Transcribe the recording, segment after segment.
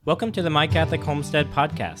Welcome to the My Catholic Homestead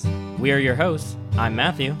podcast. We are your hosts. I'm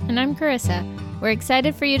Matthew. And I'm Carissa. We're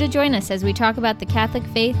excited for you to join us as we talk about the Catholic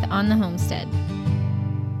faith on the homestead.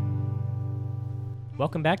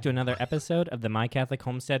 Welcome back to another episode of the My Catholic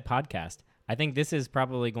Homestead podcast. I think this is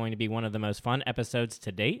probably going to be one of the most fun episodes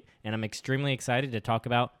to date, and I'm extremely excited to talk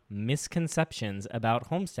about misconceptions about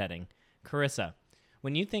homesteading. Carissa,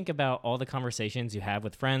 when you think about all the conversations you have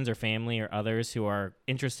with friends or family or others who are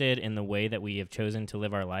interested in the way that we have chosen to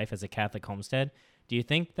live our life as a Catholic homestead, do you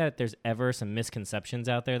think that there's ever some misconceptions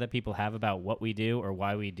out there that people have about what we do or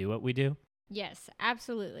why we do what we do? Yes,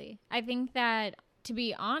 absolutely. I think that, to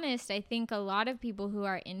be honest, I think a lot of people who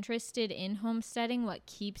are interested in homesteading, what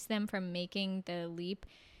keeps them from making the leap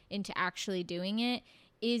into actually doing it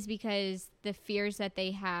is because the fears that they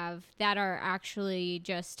have that are actually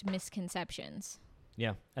just misconceptions.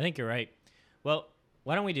 Yeah, I think you're right. Well,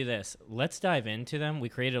 why don't we do this? Let's dive into them. We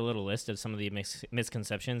created a little list of some of the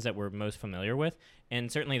misconceptions that we're most familiar with, and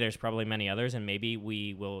certainly there's probably many others, and maybe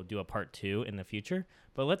we will do a part 2 in the future.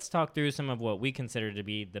 But let's talk through some of what we consider to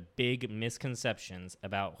be the big misconceptions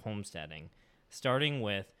about homesteading, starting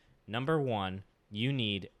with number 1, you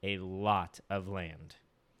need a lot of land.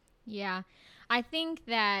 Yeah, I think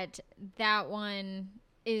that one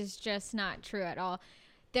is just not true at all.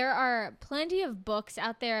 There are plenty of books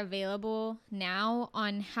out there available now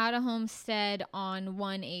on how to homestead on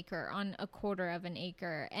 1 acre, on a quarter of an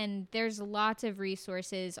acre. And there's lots of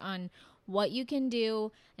resources on what you can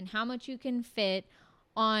do and how much you can fit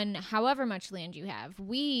on however much land you have.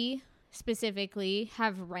 We specifically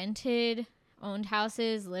have rented, owned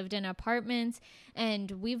houses, lived in apartments, and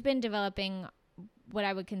we've been developing what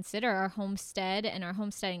I would consider our homestead and our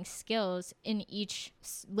homesteading skills in each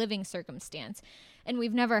living circumstance. And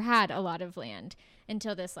we've never had a lot of land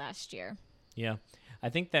until this last year. Yeah. I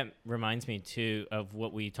think that reminds me, too, of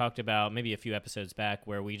what we talked about maybe a few episodes back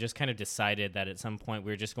where we just kind of decided that at some point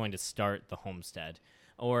we were just going to start the homestead.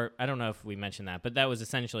 Or I don't know if we mentioned that, but that was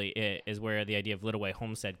essentially it, is where the idea of Little Way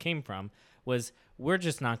Homestead came from, was we're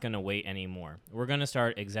just not going to wait anymore. We're going to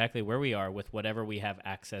start exactly where we are with whatever we have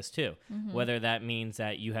access to, whether that means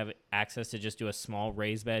that you have access to just do a small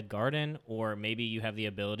raised bed garden, or maybe you have the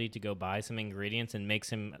ability to go buy some ingredients and make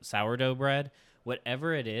some sourdough bread.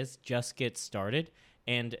 Whatever it is, just get started.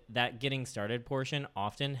 And that getting started portion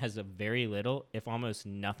often has a very little, if almost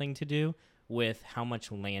nothing to do with how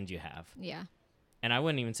much land you have. Yeah. And I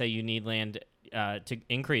wouldn't even say you need land to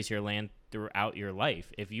increase your land throughout your life.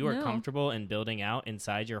 If you are comfortable in building out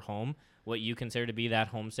inside your home what you consider to be that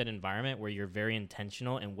homestead environment where you're very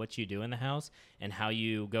intentional in what you do in the house and how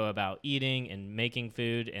you go about eating and making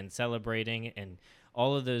food and celebrating and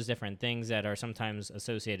all of those different things that are sometimes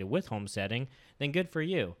associated with homesteading, then good for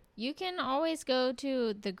you. You can always go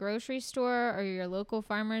to the grocery store or your local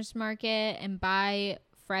farmer's market and buy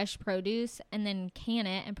fresh produce and then can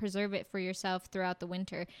it and preserve it for yourself throughout the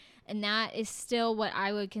winter. And that is still what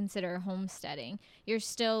I would consider homesteading. You're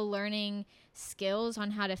still learning skills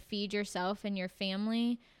on how to feed yourself and your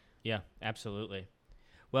family. Yeah, absolutely.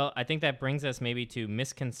 Well, I think that brings us maybe to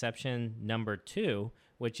misconception number 2,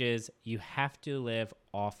 which is you have to live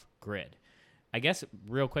off-grid. I guess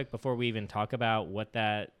real quick before we even talk about what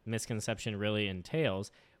that misconception really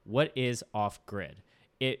entails, what is off-grid?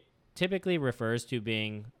 It typically refers to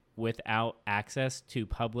being without access to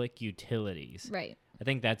public utilities. Right. I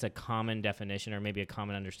think that's a common definition or maybe a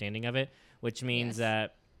common understanding of it, which means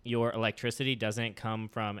that your electricity doesn't come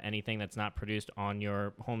from anything that's not produced on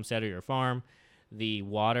your homestead or your farm. The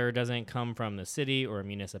water doesn't come from the city or a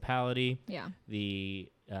municipality. Yeah. The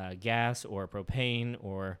gas or propane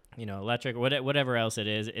or electric or whatever else it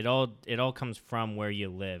is, it all comes from where you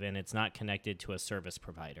live, and it's not connected to a service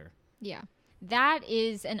provider. Yeah. That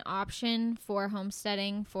is an option for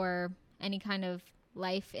homesteading for any kind of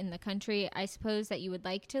life in the country, I suppose, that you would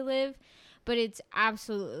like to live, but it's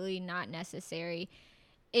absolutely not necessary.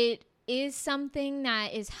 It is something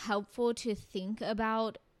that is helpful to think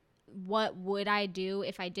about. What would I do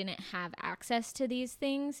if I didn't have access to these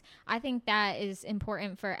things? I think that is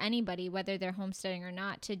important for anybody, whether they're homesteading or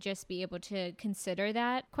not, to just be able to consider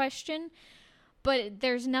that question. But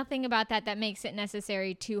there's nothing about that makes it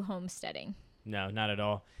necessary to homesteading. No, not at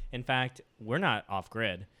all. In fact, we're not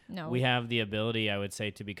off-grid. No. We have the ability, I would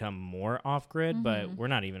say, to become more off-grid, but we're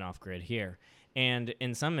not even off-grid here. And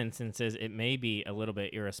in some instances, it may be a little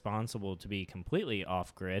bit irresponsible to be completely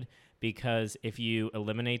off-grid, because if you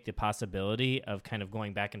eliminate the possibility of kind of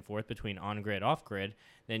going back and forth between on-grid, off-grid,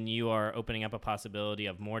 then you are opening up a possibility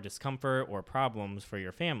of more discomfort or problems for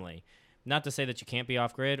your family. Not to say that you can't be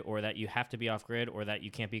off-grid or that you have to be off-grid or that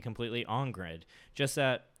you can't be completely on-grid, just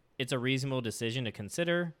that it's a reasonable decision to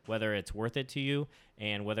consider whether it's worth it to you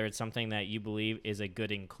and whether it's something that you believe is a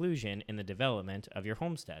good inclusion in the development of your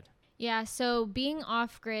homestead. Yeah, so being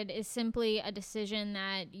off-grid is simply a decision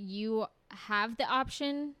that you have the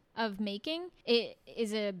option of making. It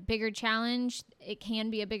is a bigger challenge. It can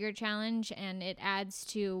be a bigger challenge, and it adds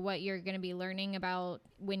to what you're going to be learning about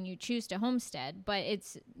when you choose to homestead, but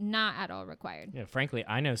it's not at all required. Yeah, frankly,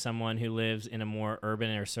 I know someone who lives in a more urban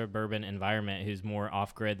or suburban environment who's more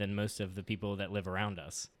off-grid than most of the people that live around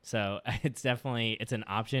us. So it's an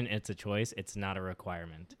option. It's a choice. It's not a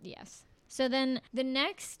requirement. Yes. So then the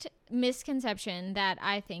next misconception that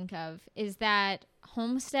I think of is that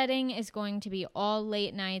homesteading is going to be all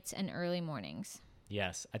late nights and early mornings.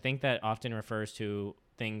 Yes, I think that often refers to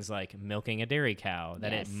things like milking a dairy cow,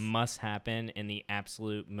 that Yes. it must happen in the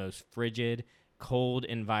absolute most frigid, cold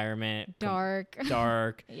environment. Dark.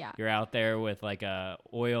 Dark. Yeah. You're out there with like a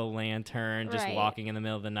oil lantern, just Right. walking in the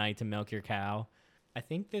middle of the night to milk your cow. I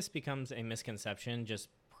think this becomes a misconception just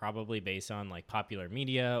probably based on like popular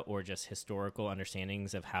media or just historical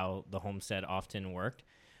understandings of how the homestead often worked,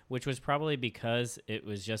 which was probably because it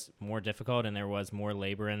was just more difficult and there was more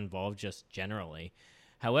labor involved just generally.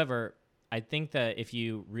 However, I think that if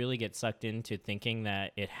you really get sucked into thinking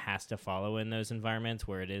that it has to follow in those environments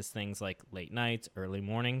where it is things like late nights, early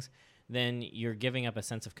mornings, then you're giving up a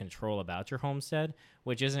sense of control about your homestead,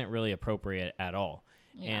 which isn't really appropriate at all.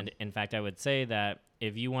 Yeah. And in fact, I would say that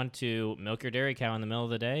if you want to milk your dairy cow in the middle of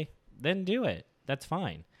the day, then do it. That's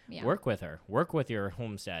fine. Yeah. Work with her. Work with your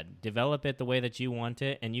homestead. Develop it the way that you want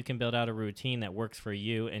it, and you can build out a routine that works for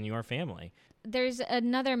you and your family. There's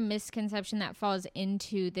another misconception that falls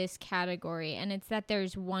into this category, and it's that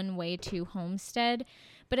there's one way to homestead.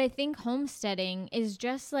 But I think homesteading is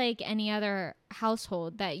just like any other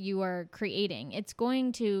household that you are creating. It's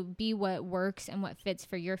going to be what works and what fits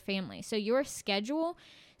for your family. So your schedule,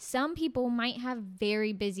 some people might have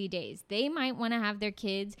very busy days. They might want to have their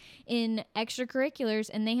kids in extracurriculars,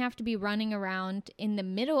 and they have to be running around in the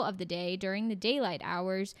middle of the day during the daylight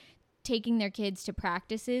hours, taking their kids to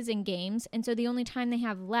practices and games. And so the only time they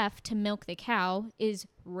have left to milk the cow is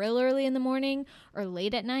real early in the morning or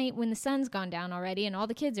late at night when the sun's gone down already and all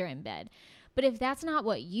the kids are in bed. But if that's not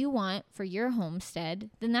what you want for your homestead,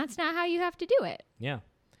 then that's not how you have to do it. Yeah.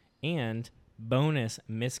 And bonus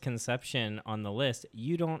misconception on the list,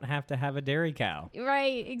 you don't have to have a dairy cow.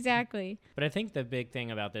 Right, exactly. But I think the big thing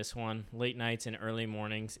about this one, late nights and early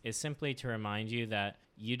mornings, is simply to remind you that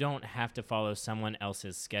you don't have to follow someone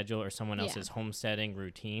else's schedule or someone else's homesteading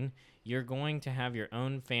routine. You're going to have your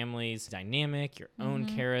own family's dynamic, your own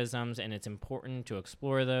charisms, and it's important to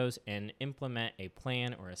explore those and implement a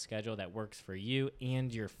plan or a schedule that works for you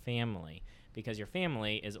and your family, because your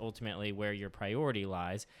family is ultimately where your priority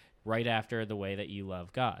lies, right after the way that you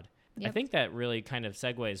love God. Yep. I think that really kind of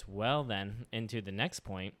segues well then into the next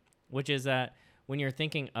point, which is that when you're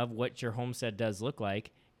thinking of what your homestead does look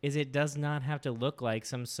like, is it does not have to look like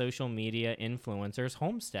some social media influencer's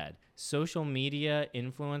homestead. Social media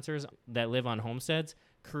influencers that live on homesteads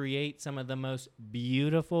create some of the most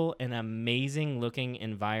beautiful and amazing looking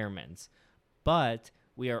environments, but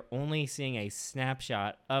we are only seeing a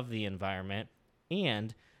snapshot of the environment,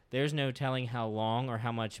 and there's no telling how long or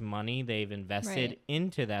how much money they've invested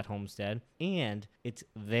into that homestead, and it's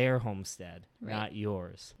their homestead, not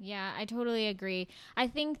yours. Yeah, I totally agree. I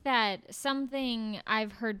think that something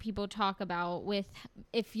I've heard people talk about with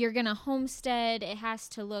if you're going to homestead, it has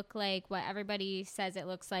to look like what everybody says it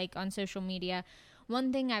looks like on social media.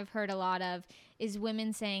 One thing I've heard a lot of is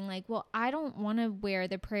women saying like, well, I don't want to wear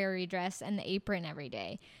the prairie dress and the apron every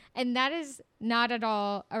day. And that is not at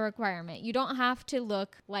all a requirement. You don't have to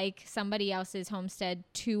look like somebody else's homestead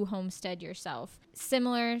to homestead yourself.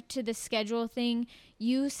 Similar to the schedule thing,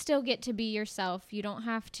 you still get to be yourself. You don't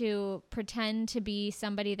have to pretend to be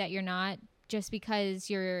somebody that you're not just because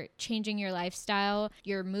you're changing your lifestyle,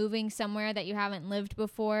 you're moving somewhere that you haven't lived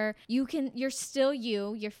before. You're still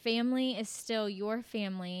you. Your family is still your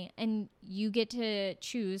family, and you get to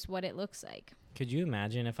choose what it looks like. Could you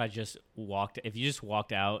imagine if you just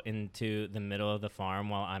walked out into the middle of the farm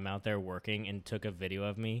while I'm out there working and took a video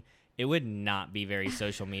of me? It would not be very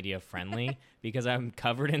social media friendly because I'm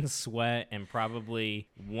covered in sweat and probably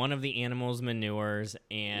one of the animals' manures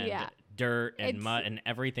and dirt and mud and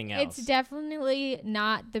everything else. It's definitely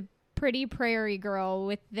not the pretty prairie girl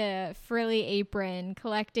with the frilly apron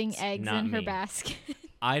collecting eggs in her basket.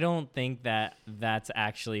 I don't think that that's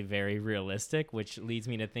actually very realistic, which leads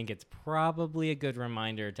me to think it's probably a good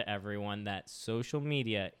reminder to everyone that social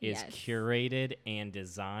media is curated and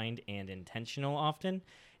designed and intentional often,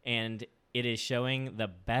 and it is showing the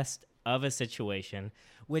best of a situation,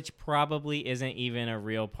 which probably isn't even a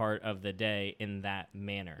real part of the day in that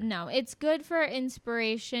manner. No, it's good for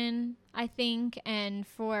inspiration, I think, and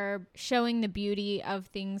for showing the beauty of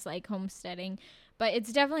things like homesteading. But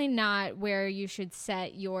it's definitely not where you should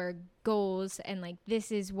set your goals and like,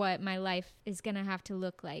 this is what my life is going to have to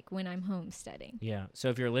look like when I'm homesteading. Yeah. So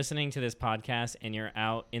if you're listening to this podcast and you're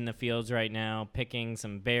out in the fields right now picking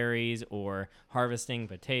some berries or harvesting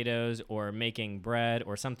potatoes or making bread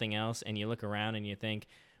or something else, and you look around and you think,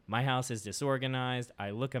 my house is disorganized,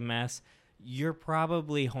 I look a mess, you're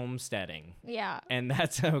probably homesteading. Yeah. And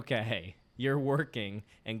that's okay. You're working,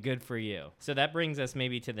 and good for you. So that brings us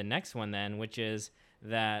maybe to the next one then, which is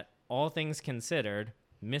that all things considered,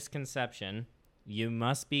 misconception, you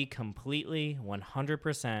must be completely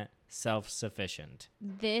 100% self-sufficient.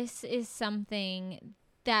 This is something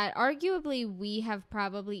that arguably we have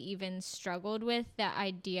probably even struggled with the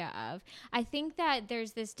idea of. I think that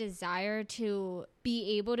there's this desire to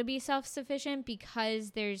be able to be self-sufficient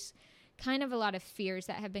because there's kind of a lot of fears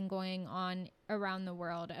that have been going on around the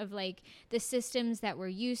world of like the systems that we're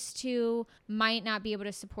used to might not be able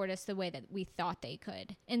to support us the way that we thought they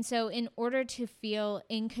could. And so in order to feel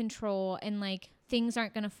in control and like things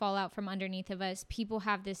aren't going to fall out from underneath of us, people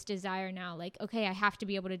have this desire now like, okay, I have to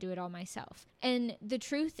be able to do it all myself. And the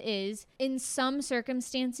truth is, in some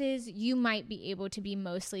circumstances, you might be able to be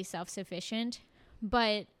mostly self-sufficient,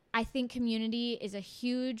 but I think community is a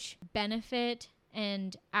huge benefit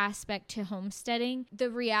and aspect to homesteading. The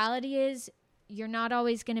reality is you're not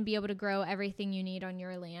always going to be able to grow everything you need on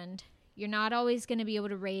your land. You're not always going to be able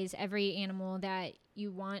to raise every animal that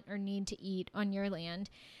you want or need to eat on your land.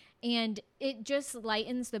 And it just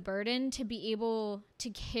lightens the burden to be able to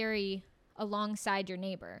carry alongside your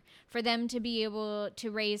neighbor, for them to be able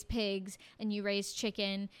to raise pigs and you raise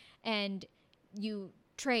chicken and you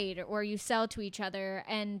trade or you sell to each other,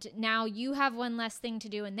 and now you have one less thing to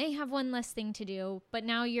do and they have one less thing to do, but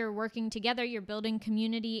now you're working together, you're building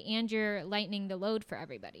community, and you're lightening the load for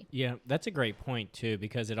everybody. Yeah, that's a great point too,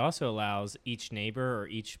 because it also allows each neighbor or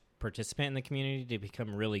each participant in the community to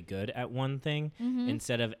become really good at one thing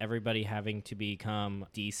instead of everybody having to become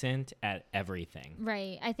decent at everything.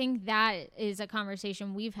 Right. I think that is a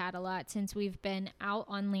conversation we've had a lot since we've been out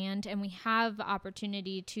on land, and we have the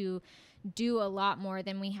opportunity to do a lot more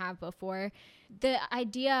than we have before. The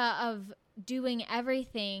idea of doing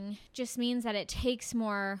everything just means that it takes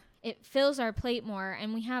more, it fills our plate more,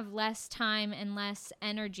 and we have less time and less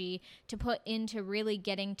energy to put into really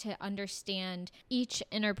getting to understand each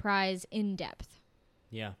enterprise in depth.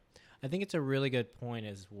 Yeah. I think it's a really good point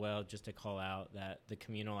as well, just to call out that the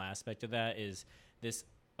communal aspect of that is this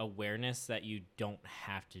awareness that you don't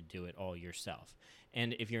have to do it all yourself.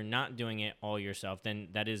 And if you're not doing it all yourself, then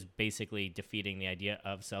that is basically defeating the idea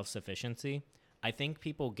of self-sufficiency. I think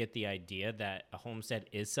people get the idea that a homestead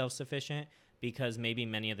is self-sufficient because maybe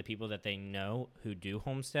many of the people that they know who do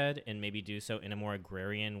homestead and maybe do so in a more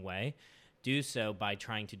agrarian way do so by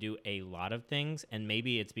trying to do a lot of things. And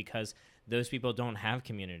maybe it's because those people don't have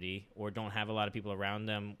community or don't have a lot of people around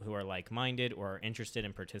them who are like-minded or are interested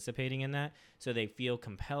in participating in that. So they feel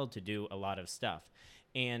compelled to do a lot of stuff.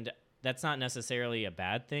 And that's not necessarily a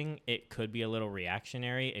bad thing. It could be a little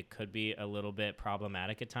reactionary. It could be a little bit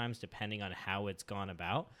problematic at times, depending on how it's gone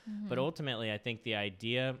about. But ultimately, I think the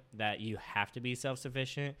idea that you have to be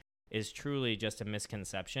self-sufficient is truly just a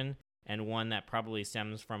misconception, and one that probably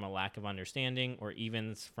stems from a lack of understanding or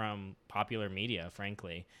even from popular media,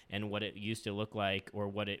 frankly, and what it used to look like or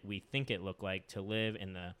what we think it looked like to live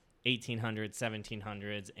in the 1800s,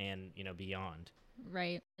 1700s, and beyond.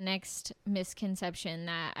 Right. Next misconception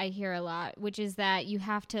that I hear a lot, which is that you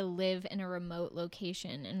have to live in a remote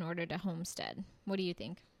location in order to homestead. What do you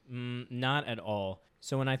think? Not at all.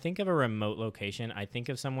 So when I think of a remote location, I think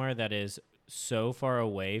of somewhere that is so far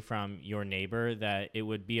away from your neighbor that it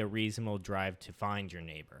would be a reasonable drive to find your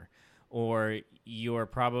neighbor. Or you're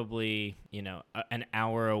probably, an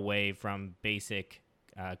hour away from basic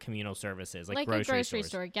communal services like grocery a grocery stores.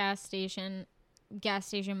 Store, gas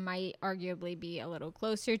station might arguably be a little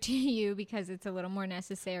closer to you because it's a little more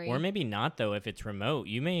necessary. Or maybe not, though, if it's remote.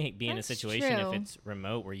 You may be in a situation true. if it's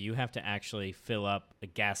remote where you have to actually fill up the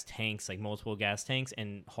gas tanks, like multiple gas tanks,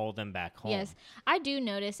 and haul them back home. Yes. I do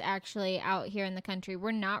notice actually out here in the country,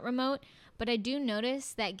 we're not remote, but I do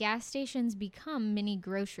notice that gas stations become mini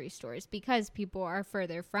grocery stores because people are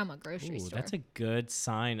further from a grocery store. That's a good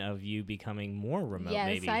sign of you becoming more remote, yes,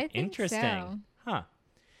 maybe. I think Interesting. So. Huh.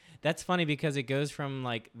 That's funny because it goes from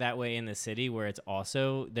like that way in the city where it's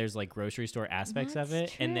also there's like grocery store aspects of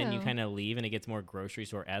it. True. And then you kind of leave and it gets more grocery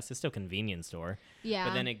store-esque. It's still convenience store. Yeah.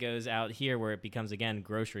 But then it goes out here where it becomes, again,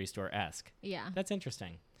 grocery store-esque. Yeah. That's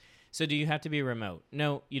interesting. So do you have to be remote?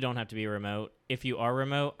 No, you don't have to be remote. If you are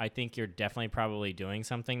remote, I think you're definitely probably doing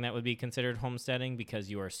something that would be considered homesteading because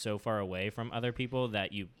you are so far away from other people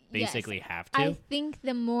that you basically have to. I think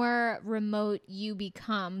the more remote you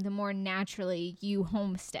become, the more naturally you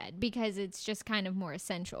homestead because it's just kind of more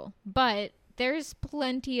essential. But there's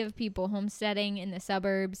plenty of people homesteading in the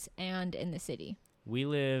suburbs and in the city. We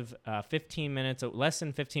live less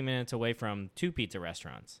than 15 minutes away from 2 pizza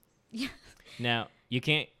restaurants. Yeah. Now, you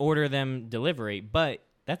can't order them delivery, but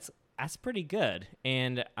that's pretty good.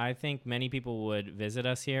 And I think many people would visit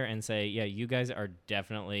us here and say, yeah, you guys are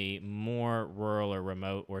definitely more rural or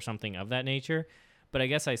remote or something of that nature. But I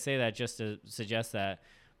guess I say that just to suggest that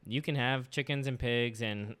you can have chickens and pigs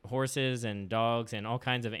and horses and dogs and all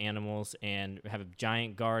kinds of animals and have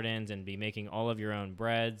giant gardens and be making all of your own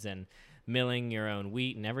breads and milling your own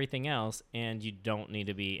wheat and everything else, and you don't need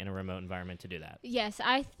to be in a remote environment to do that. Yes,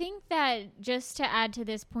 I think that just to add to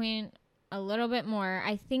this point a little bit more,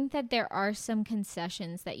 I think that there are some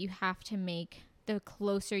concessions that you have to make the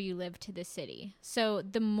closer you live to the city. So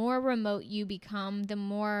the more remote you become, the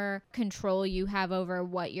more control you have over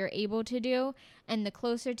what you're able to do, and the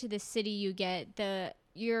closer to the city you get,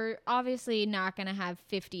 you're obviously not going to have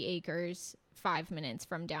 50 acres 5 minutes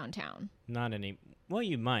from downtown. Well,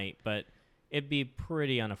 you might, but it'd be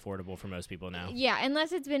pretty unaffordable for most people now. Yeah,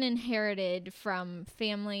 unless it's been inherited from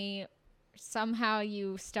family. Somehow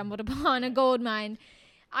you stumbled upon a gold mine.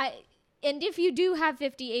 And if you do have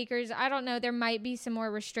 50 acres, I don't know, there might be some more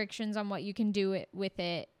restrictions on what you can do with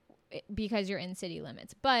it because you're in city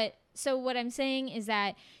limits. But so what I'm saying is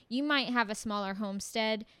that you might have a smaller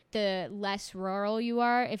homestead the less rural you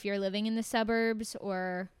are. If you're living in the suburbs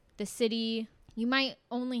or the city, you might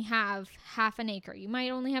only have half an acre. You might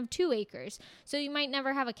only have 2 acres. So you might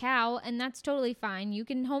never have a cow, and that's totally fine. You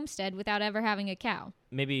can homestead without ever having a cow.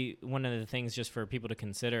 Maybe one of the things just for people to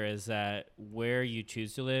consider is that where you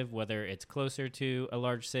choose to live, whether it's closer to a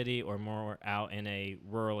large city or more out in a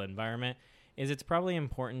rural environment, is it's probably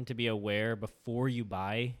important to be aware before you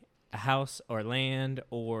buy a house or land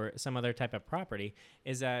or some other type of property,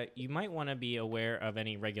 is that you might want to be aware of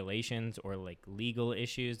any regulations or like legal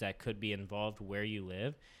issues that could be involved where you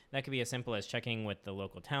live. That could be as simple as checking with the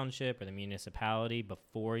local township or the municipality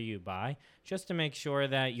before you buy, just to make sure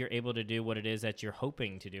that you're able to do what it is that you're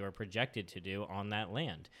hoping to do or projected to do on that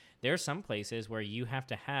land. There are some places where you have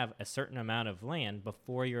to have a certain amount of land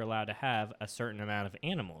before you're allowed to have a certain amount of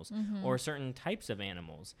animals or certain types of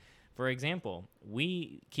animals. For example,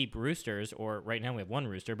 we keep roosters, or right now we have 1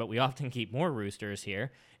 rooster, but we often keep more roosters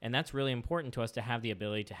here, and that's really important to us to have the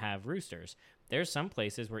ability to have roosters. There's some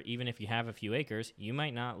places where even if you have a few acres, you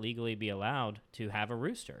might not legally be allowed to have a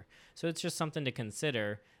rooster. So it's just something to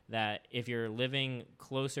consider that if you're living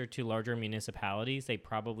closer to larger municipalities, they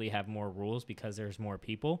probably have more rules because there's more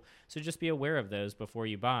people. So just be aware of those before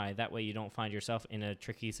you buy. That way you don't find yourself in a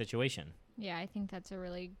tricky situation. Yeah, I think that's a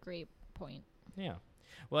really great point. Yeah.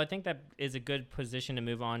 Well, I think that is a good position to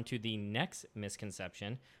move on to the next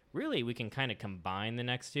misconception. Really, we can kind of combine the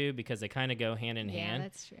next two because they kind of go hand in hand. Yeah,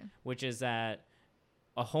 that's true. Which is that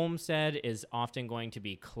a homestead is often going to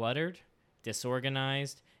be cluttered,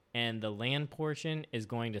 disorganized, and the land portion is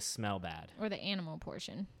going to smell bad. Or the animal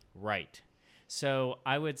portion. Right. So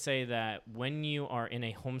I would say that when you are in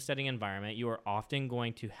a homesteading environment, you are often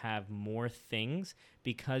going to have more things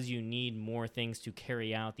because you need more things to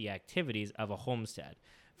carry out the activities of a homestead.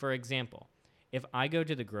 For example, if I go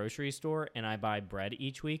to the grocery store and I buy bread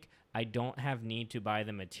each week, I don't have need to buy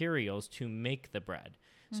the materials to make the bread.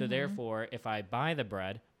 So therefore, if I buy the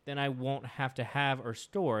bread, then I won't have to have or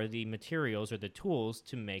store the materials or the tools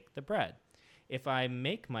to make the bread. If I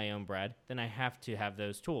make my own bread, then I have to have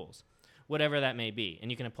those tools, whatever that may be. And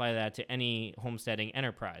you can apply that to any homesteading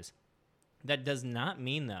enterprise. That does not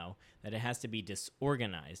mean, though, that it has to be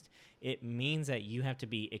disorganized. It means that you have to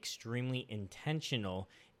be extremely intentional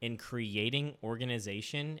in creating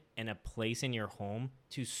organization and a place in your home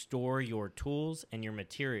to store your tools and your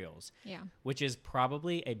materials. Yeah. Which is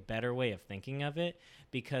probably a better way of thinking of it,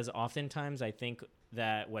 because oftentimes I think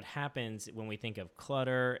that what happens when we think of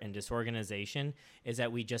clutter and disorganization is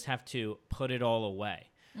that we just have to put it all away.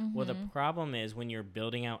 Well, the problem is when you're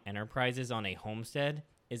building out enterprises on a homestead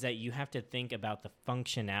is that you have to think about the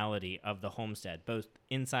functionality of the homestead, both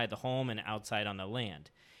inside the home and outside on the land.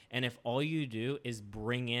 And if all you do is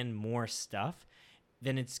bring in more stuff,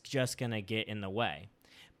 then it's just going to get in the way.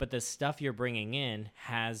 But the stuff you're bringing in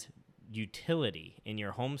has utility in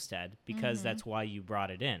your homestead because that's why you brought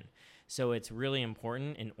it in. So it's really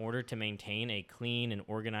important in order to maintain a clean and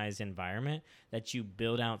organized environment that you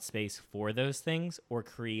build out space for those things or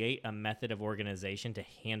create a method of organization to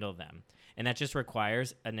handle them. And that just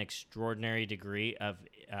requires an extraordinary degree of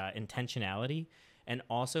intentionality, and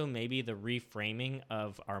also maybe the reframing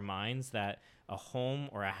of our minds that a home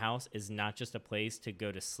or a house is not just a place to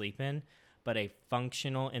go to sleep in, but a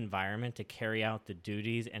functional environment to carry out the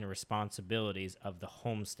duties and responsibilities of the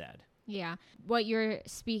homestead. Yeah. What you're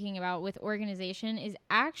speaking about with organization is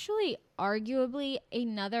actually arguably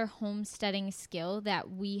another homesteading skill that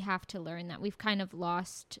we have to learn, that we've kind of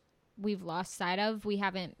lost sight of.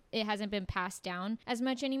 It hasn't been passed down as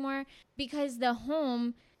much anymore, because the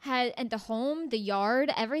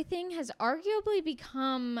yard, everything has arguably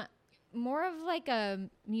become more of like a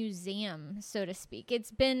museum, so to speak.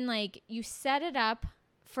 It's been like you set it up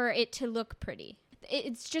for it to look pretty.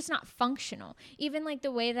 It's just not functional. Even like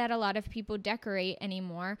the way that a lot of people decorate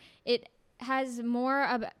anymore, it has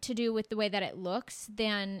more to do with the way that it looks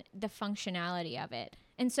than the functionality of it.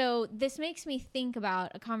 And so this makes me think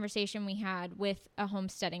about a conversation we had with a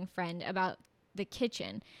homesteading friend about the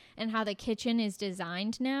kitchen and how the kitchen is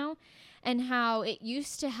designed now, and how it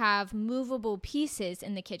used to have movable pieces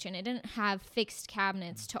in the kitchen. It didn't have fixed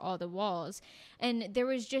cabinets to all the walls. And there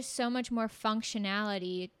was just so much more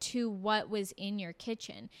functionality to what was in your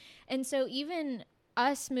kitchen. And so even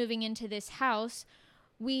us moving into this house,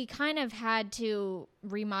 we kind of had to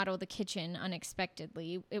remodel the kitchen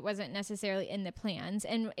unexpectedly. It wasn't necessarily in the plans,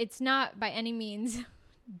 and it's not by any means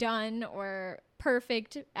done or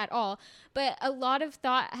perfect at all, but a lot of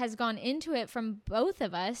thought has gone into it from both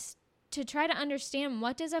of us to try to understand,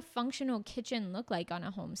 what does a functional kitchen look like on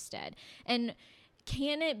a homestead? And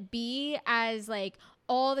can it be as like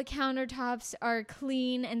all the countertops are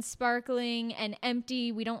clean and sparkling and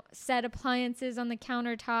empty? We don't set appliances on the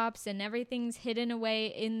countertops and everything's hidden away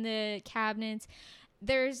in the cabinets.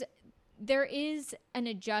 There is an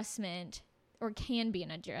adjustment, or can be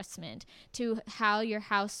an adjustment, to how your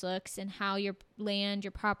house looks and how your land,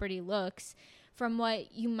 your property looks from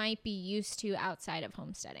what you might be used to outside of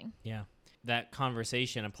homesteading. Yeah. That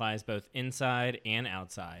conversation applies both inside and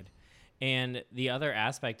outside. And the other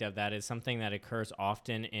aspect of that is something that occurs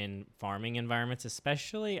often in farming environments,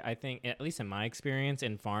 especially, I think, at least in my experience,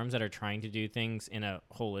 in farms that are trying to do things in a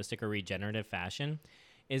holistic or regenerative fashion,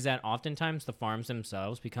 is that oftentimes the farms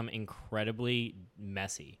themselves become incredibly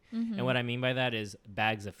messy. Mm-hmm. And what I mean by that is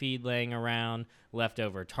bags of feed laying around,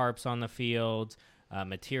 leftover tarps on the fields,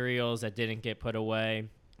 materials that didn't get put away.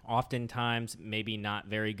 Oftentimes, maybe not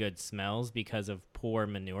very good smells because of poor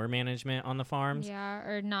manure management on the farms. Yeah,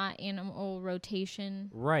 or not animal rotation.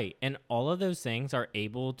 Right. And all of those things are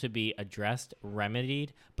able to be addressed,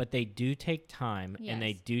 remedied, but they do take time. Yes. And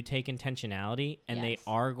they do take intentionality, and yes. They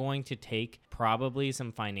are going to take probably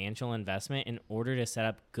some financial investment in order to set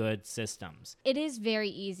up good systems. It is very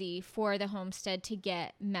easy for the homestead to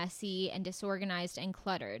get messy and disorganized and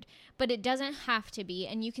cluttered, but it doesn't have to be.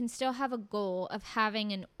 And you can still have a goal of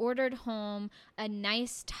having an ordered home, a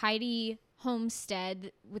nice, tidy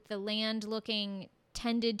homestead with the land looking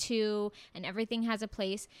tended to and everything has a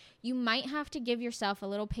place. You might have to give yourself a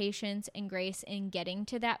little patience and grace in getting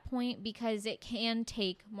to that point, because it can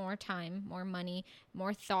take more time, more money,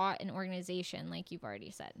 more thought and organization, like you've already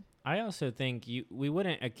said. I also think we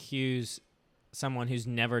wouldn't accuse someone who's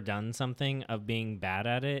never done something of being bad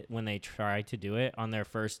at it when they try to do it on their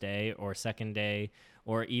first day or second day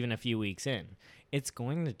or even a few weeks in. It's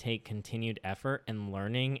going to take continued effort and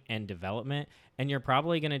learning and development, and you're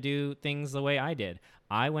probably going to do things the way I did.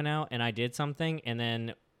 I went out and I did something, and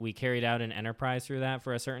then we carried out an enterprise through that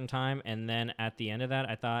for a certain time, and then at the end of that,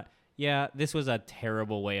 I thought, yeah, this was a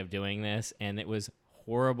terrible way of doing this, and it was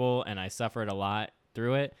horrible, and I suffered a lot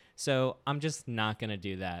through it, so I'm just not going to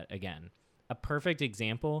do that again. A perfect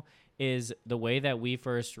example is the way that we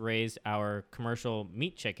first raised our commercial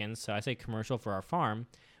meat chickens, so I say commercial for our farm,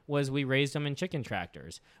 was we raised them in chicken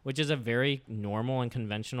tractors, which is a very normal and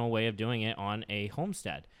conventional way of doing it on a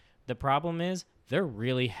homestead. The problem is they're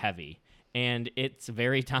really heavy, and it's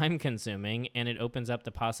very time consuming, and it opens up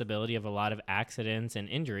the possibility of a lot of accidents and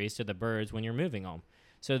injuries to the birds when you're moving them.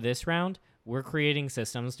 So this round, we're creating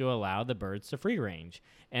systems to allow the birds to free range,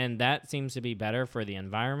 and that seems to be better for the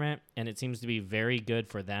environment, and it seems to be very good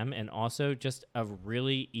for them, and also just a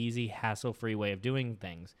really easy, hassle-free way of doing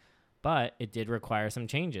things. But it did require some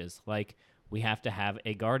changes, like we have to have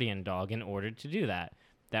a guardian dog in order to do that.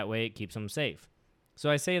 That way it keeps them safe. So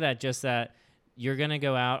I say that just that you're going to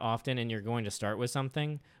go out often and you're going to start with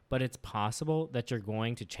something, but it's possible that you're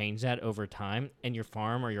going to change that over time, and your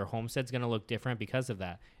farm or your homestead's going to look different because of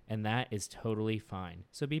that. And that is totally fine.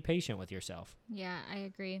 So be patient with yourself. Yeah, I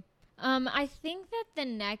agree. I think that the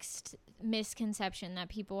next misconception that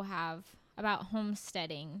people have about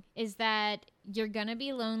homesteading is that you're going to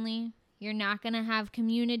be lonely. You're not going to have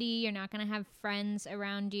community. You're not going to have friends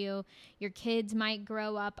around you. Your kids might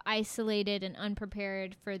grow up isolated and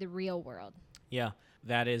unprepared for the real world. Yeah,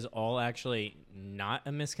 that is all actually not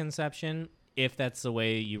a misconception if that's the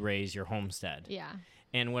way you raise your homestead. Yeah.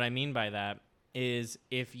 And what I mean by that is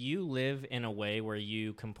if you live in a way where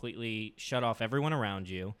you completely shut off everyone around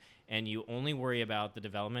you and you only worry about the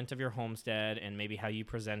development of your homestead and maybe how you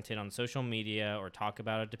present it on social media or talk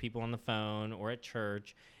about it to people on the phone or at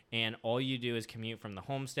church, and all you do is commute from the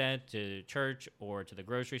homestead to church or to the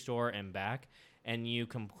grocery store and back, and you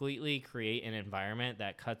completely create an environment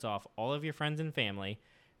that cuts off all of your friends and family,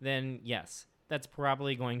 then yes, that's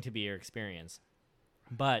probably going to be your experience.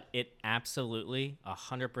 But it absolutely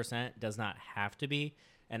 100% does not have to be.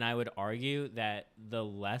 And I would argue that the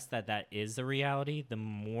less that is the reality, the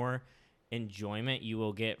more enjoyment you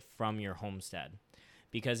will get from your homestead.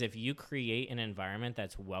 Because if you create an environment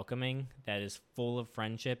that's welcoming, that is full of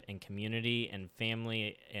friendship and community and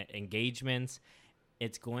family engagements,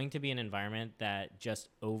 it's going to be an environment that just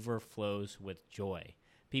overflows with joy.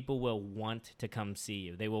 People will want to come see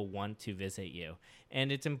you. They will want to visit you.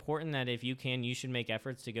 And it's important that if you can, you should make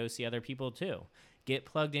efforts to go see other people too. Get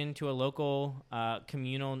plugged into a local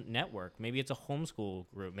communal network. Maybe it's a homeschool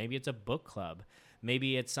group. Maybe it's a book club.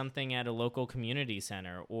 Maybe it's something at a local community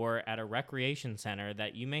center or at a recreation center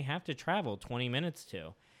that you may have to travel 20 minutes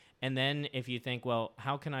to. And then if you think, well,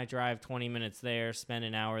 how can I drive 20 minutes there, spend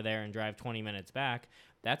an hour there, and drive 20 minutes back?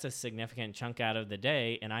 That's a significant chunk out of the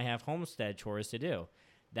day, and I have homestead chores to do.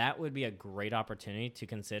 That would be a great opportunity to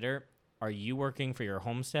consider. Are you working for your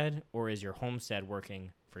homestead, or is your homestead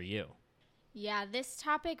working for you? Yeah, this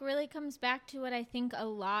topic really comes back to what I think a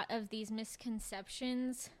lot of these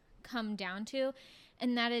misconceptions come down to,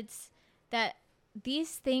 and that it's that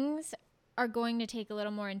these things are going to take a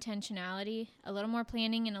little more intentionality, a little more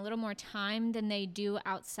planning, and a little more time than they do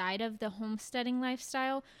outside of the homesteading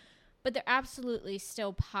lifestyle, but they're absolutely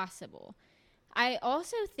still possible. I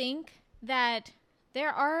also think that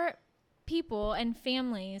there are people and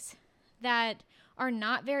families that are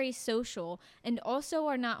not very social and also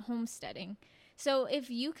are not homesteading. So if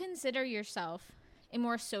you consider yourself a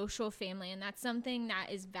more social family and that's something that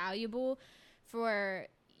is valuable for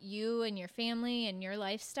you and your family and your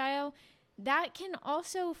lifestyle, that can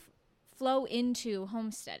also flow into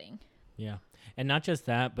homesteading. Yeah. And not just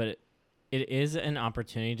that, but it is an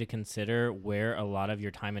opportunity to consider where a lot of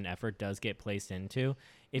your time and effort does get placed into.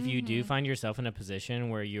 If you do find yourself in a position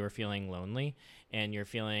where you're feeling lonely and you're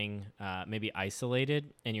feeling maybe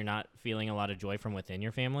isolated and you're not feeling a lot of joy from within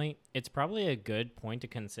your family, it's probably a good point to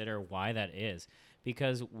consider why that is,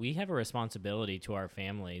 because we have a responsibility to our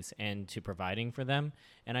families and to providing for them.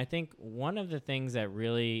 And I think one of the things that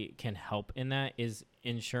really can help in that is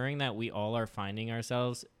ensuring that we all are finding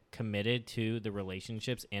ourselves committed to the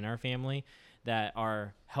relationships in our family that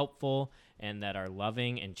are helpful and that are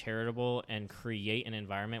loving and charitable and create an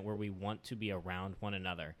environment where we want to be around one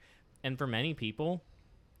another. And for many people,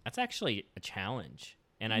 that's actually a challenge.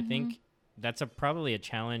 And I think that's probably a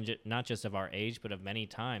challenge, not just of our age, but of many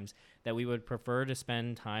times, that we would prefer to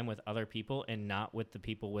spend time with other people and not with the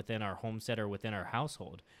people within our homestead or within our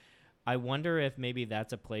household. I wonder if maybe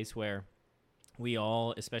that's a place where we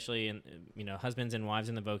all, especially in, husbands and wives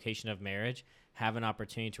in the vocation of marriage, have an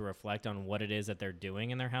opportunity to reflect on what it is that they're doing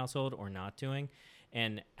in their household or not doing,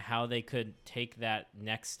 and how they could take that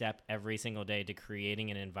next step every single day to creating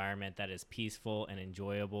an environment that is peaceful and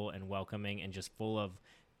enjoyable and welcoming and just full of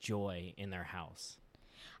joy in their house.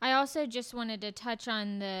 I also just wanted to touch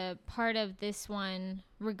on the part of this one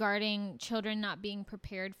regarding children not being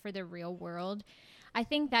prepared for the real world. I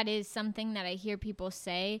think that is something that I hear people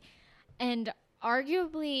say, and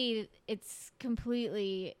arguably it's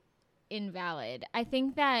completely invalid. I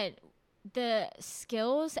think that the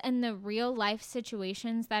skills and the real life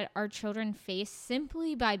situations that our children face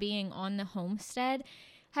simply by being on the homestead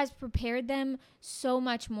has prepared them so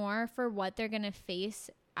much more for what they're going to face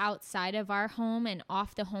outside of our home and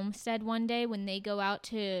off the homestead one day when they go out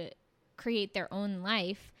to create their own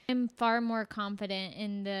life. I'm far more confident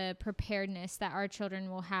in the preparedness that our children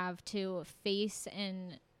will have to face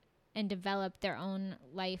and develop their own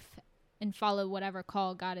life and follow whatever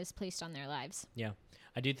call God has placed on their lives. Yeah.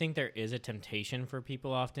 I do think there is a temptation for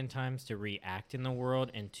people oftentimes to react in the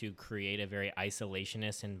world and to create a very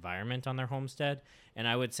isolationist environment on their homestead. And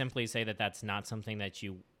I would simply say that that's not something that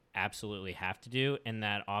you absolutely have to do, and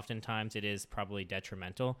that oftentimes it is probably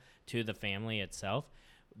detrimental to the family itself.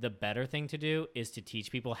 The better thing to do is to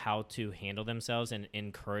teach people how to handle themselves and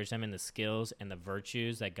encourage them in the skills and the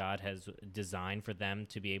virtues that God has designed for them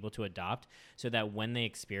to be able to adopt, so that when they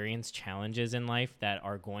experience challenges in life that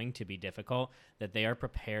are going to be difficult, that they are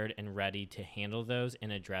prepared and ready to handle those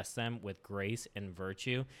and address them with grace and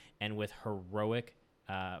virtue and with heroic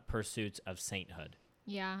pursuits of sainthood.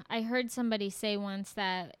 Yeah, I heard somebody say once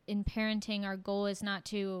that in parenting, our goal is not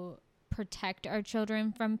to protect our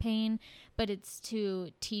children from pain, but it's to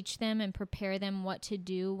teach them and prepare them what to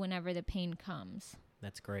do whenever the pain comes.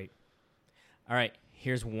 That's great. All right,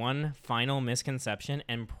 here's one final misconception,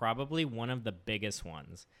 and probably one of the biggest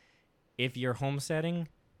ones. If you're homesteading,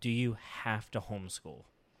 do you have to homeschool?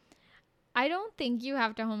 I don't think you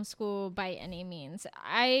have to homeschool by any means.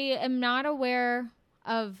 I am not aware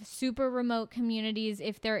of super remote communities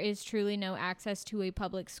if there is truly no access to a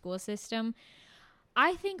public school system.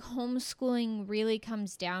 I think homeschooling really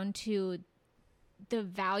comes down to the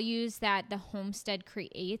values that the homestead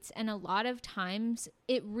creates. And a lot of times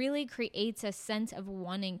it really creates a sense of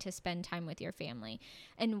wanting to spend time with your family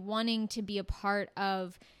and wanting to be a part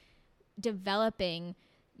of developing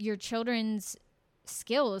your children's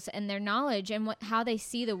skills and their knowledge and how they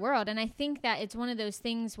see the world. And I think that it's one of those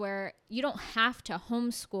things where you don't have to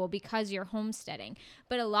homeschool because you're homesteading.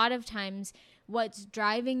 But a lot of times what's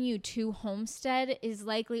driving you to homestead is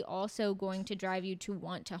likely also going to drive you to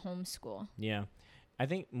want to homeschool. Yeah. I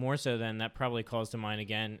think more so than that probably calls to mind,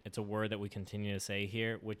 again, it's a word that we continue to say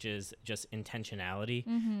here, which is just intentionality.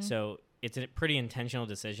 Mm-hmm. So it's a pretty intentional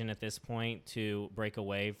decision at this point to break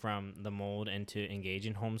away from the mold and to engage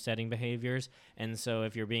in homesteading behaviors. And so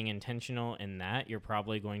if you're being intentional in that, you're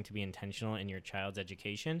probably going to be intentional in your child's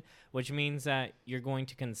education, which means that you're going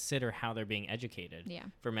to consider how they're being educated. Yeah.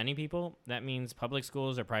 For many people, that means public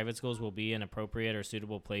schools or private schools will be an appropriate or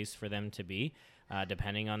suitable place for them to be.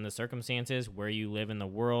 Depending on the circumstances, where you live in the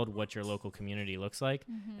world, what your local community looks like.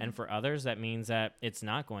 Mm-hmm. And for others, that means that it's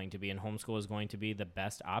not going to be, and homeschool is going to be the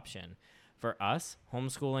best option. For us,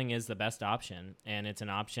 homeschooling is the best option, and it's an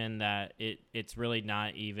option that it's really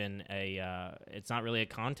not even it's not really a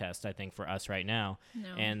contest, I think, for us right now. No.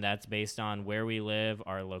 And that's based on where we live,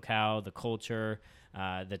 our locale, the culture,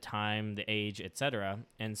 the time, the age, etc.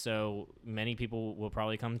 And so many people will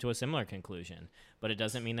probably come to a similar conclusion, but it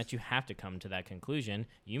doesn't mean that you have to come to that conclusion.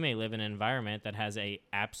 You may live in an environment that has a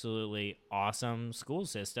absolutely awesome school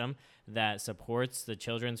system that supports the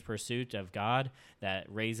children's pursuit of God, that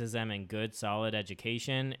raises them in good, solid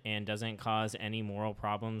education, and doesn't cause any moral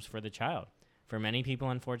problems for the child. For many people,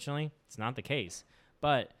 unfortunately, it's not the case.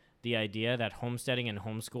 But the idea that homesteading and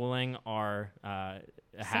homeschooling are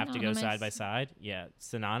have to go side by side,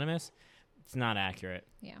 synonymous, it's not accurate.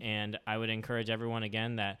 Yeah. And I would encourage everyone,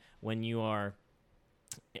 again, that when you are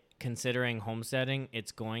considering homesteading,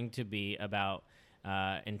 it's going to be about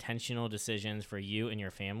intentional decisions for you and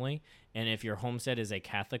your family. And if your homestead is a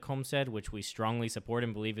Catholic homestead, which we strongly support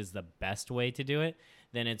and believe is the best way to do it,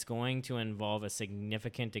 then it's going to involve a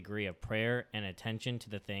significant degree of prayer and attention to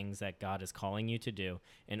the things that God is calling you to do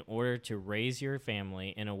in order to raise your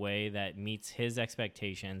family in a way that meets His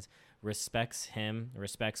expectations, respects Him,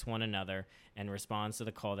 respects one another, and responds to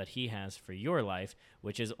the call that He has for your life,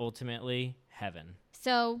 which is ultimately heaven.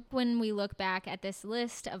 So when we look back at this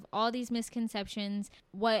list of all these misconceptions,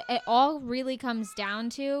 what it all really comes down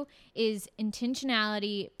to is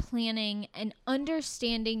intentionality, planning, and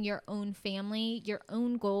understanding your own family, your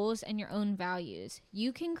own goals, and your own values.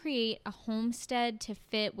 You can create a homestead to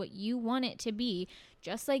fit what you want it to be,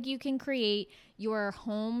 just like you can create your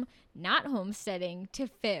home, not homesteading, to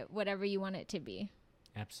fit whatever you want it to be.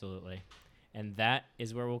 Absolutely. And that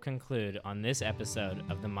is where we'll conclude on this episode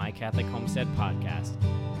of the My Catholic Homestead podcast.